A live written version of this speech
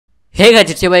Hey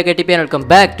guys, it's your boy KTP and welcome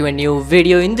back to a new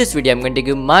video. In this video, I'm going to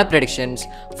give my predictions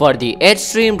for the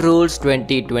Extreme Rules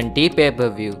 2020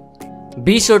 pay-per-view.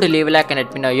 Be sure to leave a like and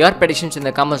let me know your predictions in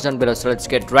the comments down below. So let's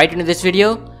get right into this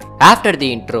video after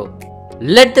the intro.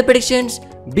 Let the predictions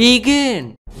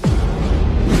begin.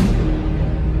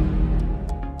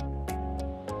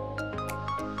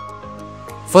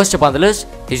 First up on the list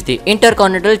is the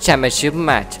Intercontinental Championship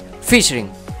match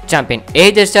featuring champion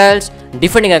AJ Styles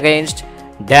defending against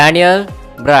Daniel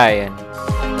Bryan.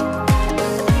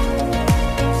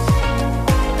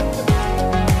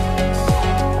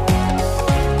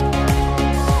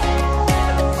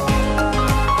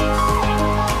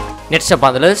 Next up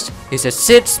on the list is a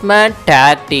 6-man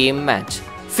tag team match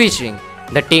featuring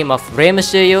the team of Rey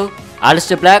Mysterio,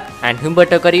 Aleister Black and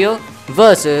Humberto Carrillo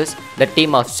versus the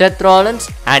team of Seth Rollins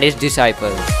and his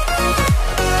disciples.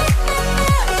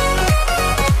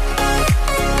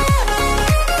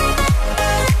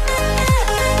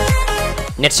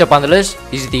 Next up on the list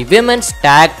is the Women's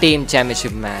Tag Team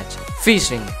Championship match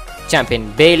featuring champion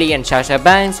Bayley and Sasha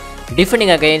Banks defending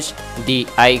against the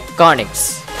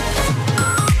Iconics.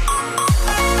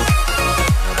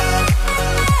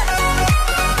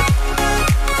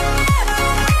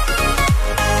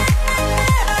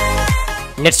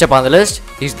 Next up on the list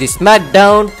is the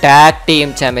SmackDown Tag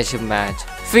Team Championship match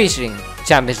featuring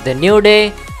champions The New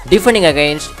Day defending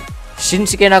against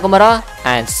Shinsuke Nakamura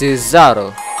and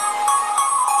Cesaro.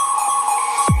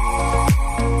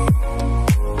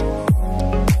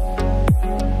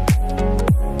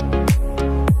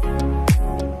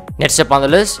 Next up on the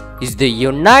list is the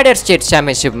United States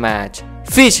Championship match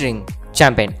featuring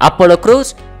champion Apollo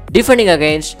Crews defending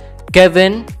against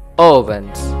Kevin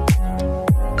Owens.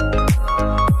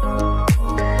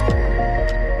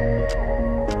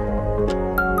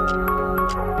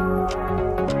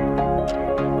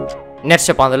 Next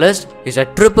up on the list is a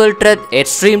triple threat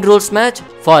Extreme Rules match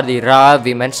for the Raw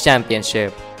Women's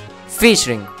Championship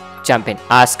featuring champion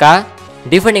Asuka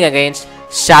defending against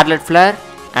Charlotte Flair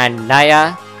and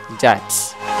Nia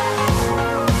Jax.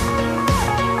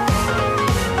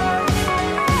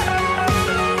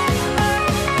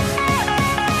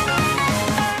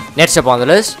 Next up on the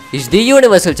list is the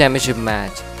Universal Championship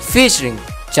match featuring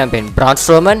champion Braun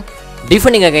Strowman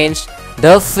defending against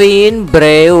The Fiend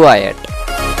Bray Wyatt.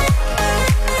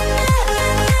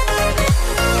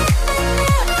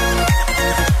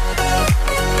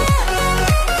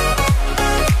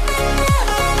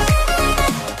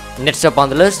 Next up on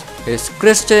the list is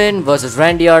Christian vs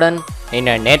Randy Orton in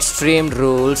an Extreme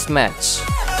Rules match.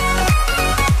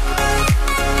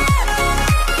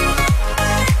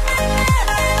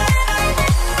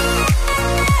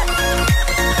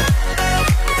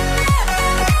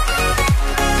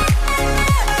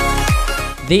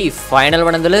 The final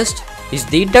one on the list is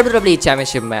the WWE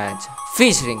Championship match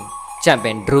featuring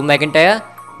champion Drew McIntyre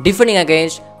defending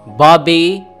against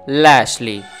Bobby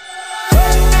Lashley.